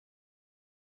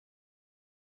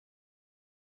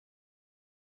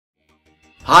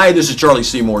Hi, this is Charlie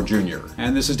Seymour Jr.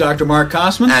 And this is Dr. Marc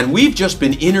Kossmann. And we've just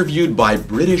been interviewed by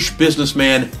British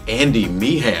businessman Andy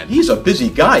Meehan. He's a busy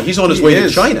guy. He's on his way to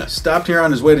China. Stopped here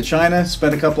on his way to China,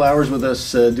 spent a couple hours with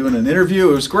us doing an interview.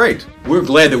 It was great. We're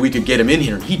glad that we could get him in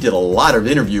here. He did a lot of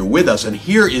interview with us, and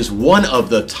here is one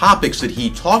of the topics that he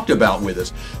talked about with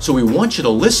us. So we want you to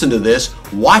listen to this,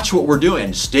 watch what we're doing,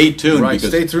 and stay tuned. Right,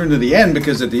 stay tuned to the end,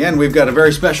 because at the end we've got a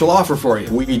very special offer for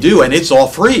you. We do, and it's all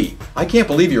free. I can't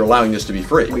believe you're allowing this to be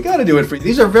free. We got to do it free.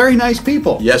 These are very nice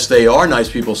people. Yes, they are nice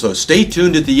people, so stay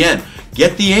tuned at the end.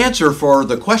 Get the answer for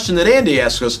the question that Andy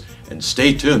asked us, and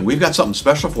stay tuned. We've got something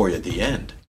special for you at the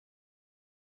end.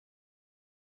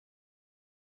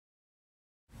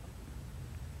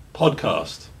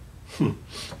 Podcast.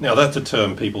 Now that's a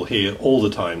term people hear all the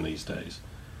time these days.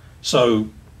 So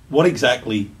what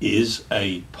exactly is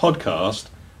a podcast,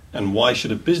 and why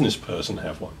should a business person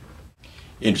have one?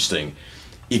 Interesting.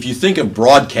 If you think of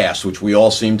broadcast, which we all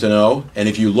seem to know, and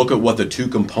if you look at what the two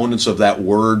components of that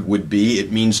word would be, it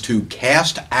means to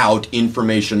cast out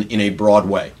information in a broad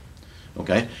way.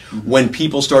 Okay? When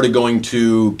people started going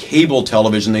to cable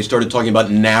television, they started talking about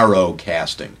narrow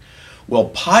casting.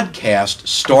 Well, podcast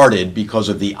started because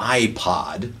of the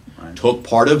iPod, took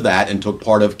part of that and took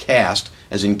part of cast,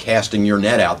 as in casting your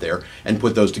net out there, and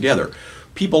put those together.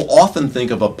 People often think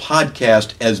of a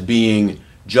podcast as being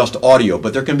just audio,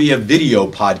 but there can be a video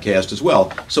podcast as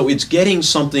well. So it's getting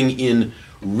something in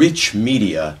rich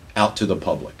media out to the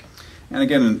public. And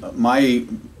again, my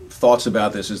thoughts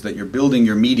about this is that you're building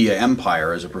your media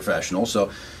empire as a professional.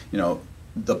 So, you know,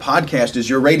 the podcast is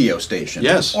your radio station.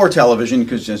 Yes. Or television,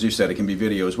 because as you said, it can be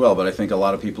video as well. But I think a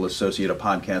lot of people associate a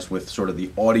podcast with sort of the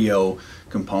audio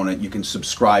component. You can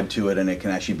subscribe to it, and it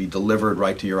can actually be delivered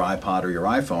right to your iPod or your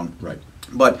iPhone. Right.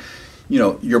 But you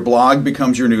know, your blog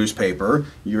becomes your newspaper,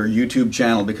 your YouTube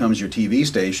channel becomes your TV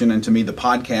station, and to me the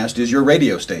podcast is your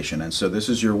radio station. And so this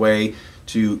is your way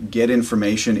to get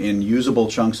information in usable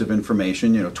chunks of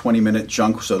information, you know, 20-minute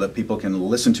chunk, so that people can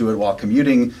listen to it while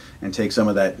commuting and take some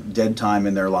of that dead time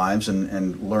in their lives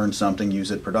and learn something,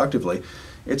 use it productively.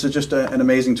 It's just an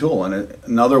amazing tool, and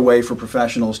another way for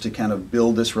professionals to kind of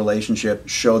build this relationship,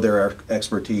 show their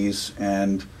expertise,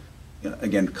 and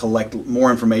again, collect more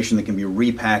information that can be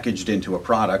repackaged into a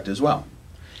product as well.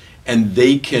 And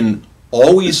they can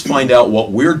always find out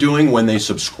what we're doing when they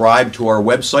subscribe to our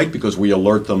website, because we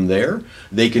alert them there.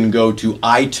 They can go to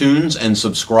iTunes and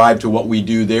subscribe to what we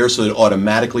do there, so that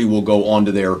automatically will go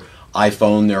onto their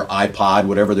iPhone, their iPod,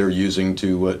 whatever they're using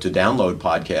to download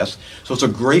podcasts. So it's a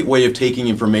great way of taking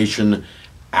information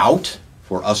out,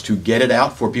 for us to get it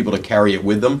out, for people to carry it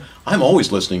with them. I'm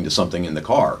always listening to something in the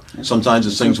car. Sometimes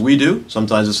it's things we do,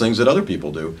 sometimes it's things that other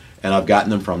people do, and I've gotten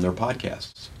them from their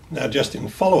podcasts. Now, just in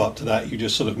follow-up to that, you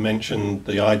just sort of mentioned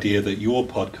the idea that your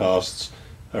podcasts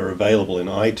are available in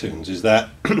iTunes. Is that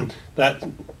that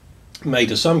may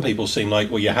to some people seem like,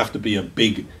 well, you have to be a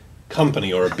big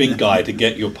company or a big guy to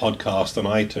get your podcast on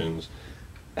iTunes?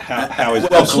 How is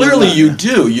well, clearly you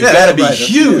do. You've got to be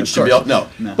huge to be able. No,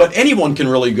 no, but anyone can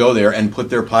really go there and put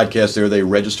their podcast there. They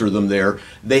register them there.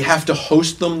 They have to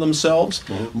host them themselves,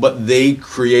 but they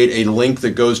create a link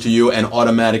that goes to you and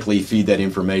automatically feed that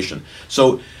information.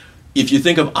 So if you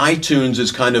think of iTunes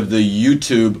as kind of the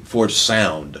YouTube for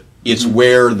sound, it's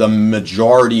where the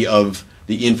majority of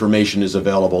the information is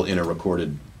available in a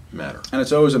recorded matter. And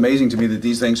it's always amazing to me that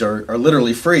these things are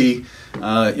literally free. You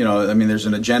know, I mean, there's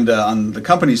an agenda on the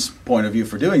company's point of view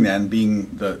for doing that and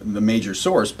being the major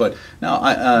source. But now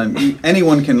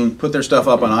anyone can put their stuff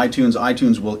up on iTunes.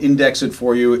 iTunes will index it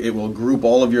for you. It will group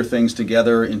all of your things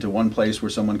together into one place where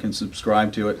someone can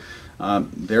subscribe to it.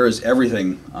 There is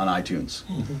everything on iTunes.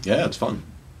 Yeah, it's fun.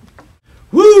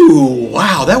 Woo!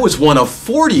 Wow, that was one of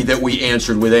 40 that we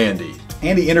answered with Andy.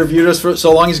 Andy interviewed us for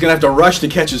so long he's going to have to rush to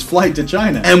catch his flight to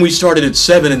China. And we started at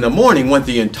 7 in the morning, went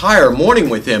the entire morning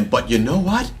with him. But you know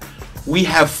what? We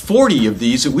have 40 of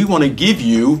these that we want to give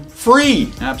you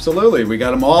free. Absolutely. We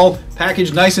got them all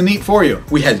packaged nice and neat for you.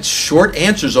 We had short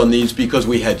answers on these because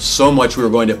we had so much we were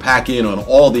going to pack in on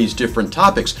all these different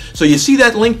topics. So you see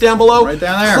that link down below? Right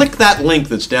down there. Click that link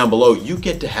that's down below. You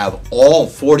get to have all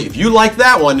 40. If you like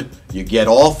that one, you get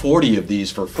all 40 of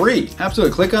these for free.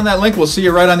 Absolutely. Click on that link. We'll see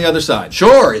you right on the other side.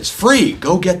 Sure, it's free.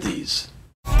 Go get these.